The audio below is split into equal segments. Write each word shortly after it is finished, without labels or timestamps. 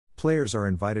Players are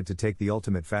invited to take the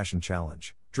ultimate fashion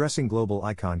challenge, dressing global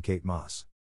icon Kate Moss.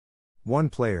 One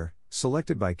player,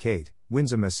 selected by Kate,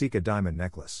 wins a Messika diamond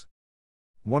necklace.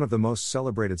 One of the most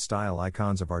celebrated style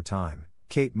icons of our time,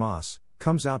 Kate Moss,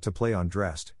 comes out to play on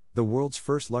Dressed, the world's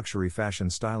first luxury fashion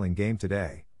styling game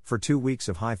today, for 2 weeks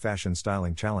of high fashion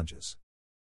styling challenges.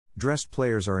 Dressed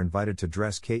players are invited to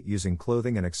dress Kate using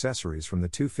clothing and accessories from the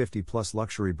 250-plus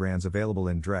luxury brands available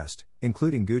in Dressed,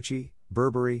 including Gucci,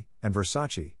 Burberry, and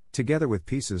Versace, together with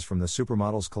pieces from the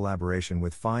Supermodels collaboration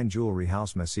with fine jewelry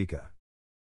house Messika.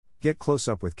 Get close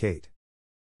up with Kate.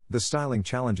 The styling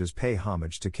challenges pay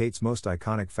homage to Kate's most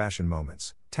iconic fashion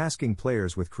moments, tasking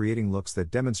players with creating looks that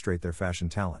demonstrate their fashion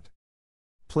talent.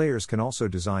 Players can also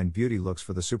design beauty looks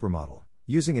for the supermodel,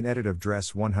 using an edit of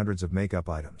Dress 100s of makeup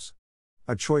items.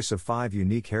 A choice of 5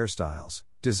 unique hairstyles,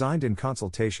 designed in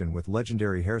consultation with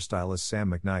legendary hairstylist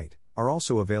Sam McKnight, are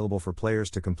also available for players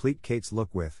to complete Kate's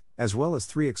look with, as well as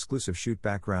 3 exclusive shoot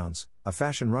backgrounds, a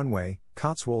fashion runway,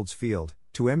 Cotswolds Field,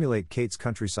 to emulate Kate's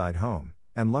countryside home,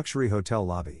 and luxury hotel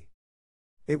lobby.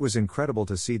 It was incredible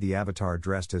to see the avatar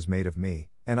Dressed has made of me,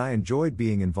 and I enjoyed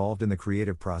being involved in the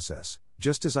creative process,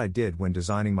 just as I did when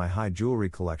designing my high jewelry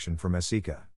collection for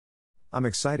Messika. I'm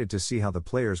excited to see how the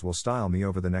players will style me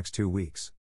over the next 2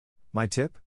 weeks. My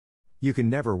tip? You can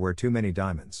never wear too many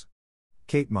diamonds.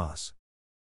 Kate Moss.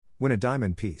 Win a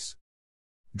diamond piece.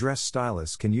 Dress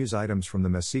stylists can use items from the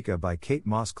Messika by Kate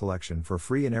Moss collection for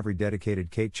free in every dedicated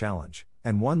Kate challenge,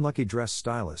 and one lucky dress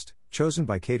stylist, chosen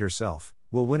by Kate herself,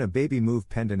 will win a baby move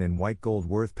pendant in white gold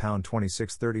worth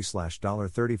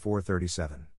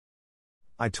 £2630/$3437.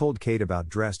 I told Kate about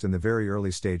Dressed in the very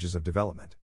early stages of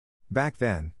development. Back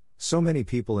then, so many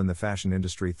people in the fashion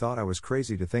industry thought I was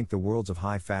crazy to think the worlds of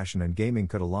high fashion and gaming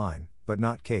could align, but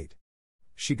not Kate.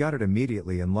 She got it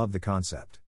immediately and loved the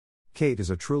concept. Kate is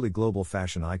a truly global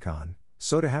fashion icon,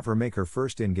 so to have her make her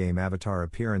first in-game avatar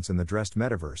appearance in the Dressed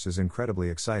metaverse is incredibly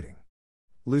exciting.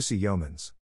 Lucy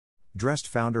Yeomans. Dressed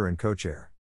founder and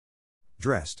co-chair.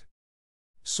 Dressed.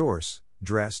 Source: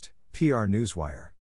 Dressed, PR Newswire.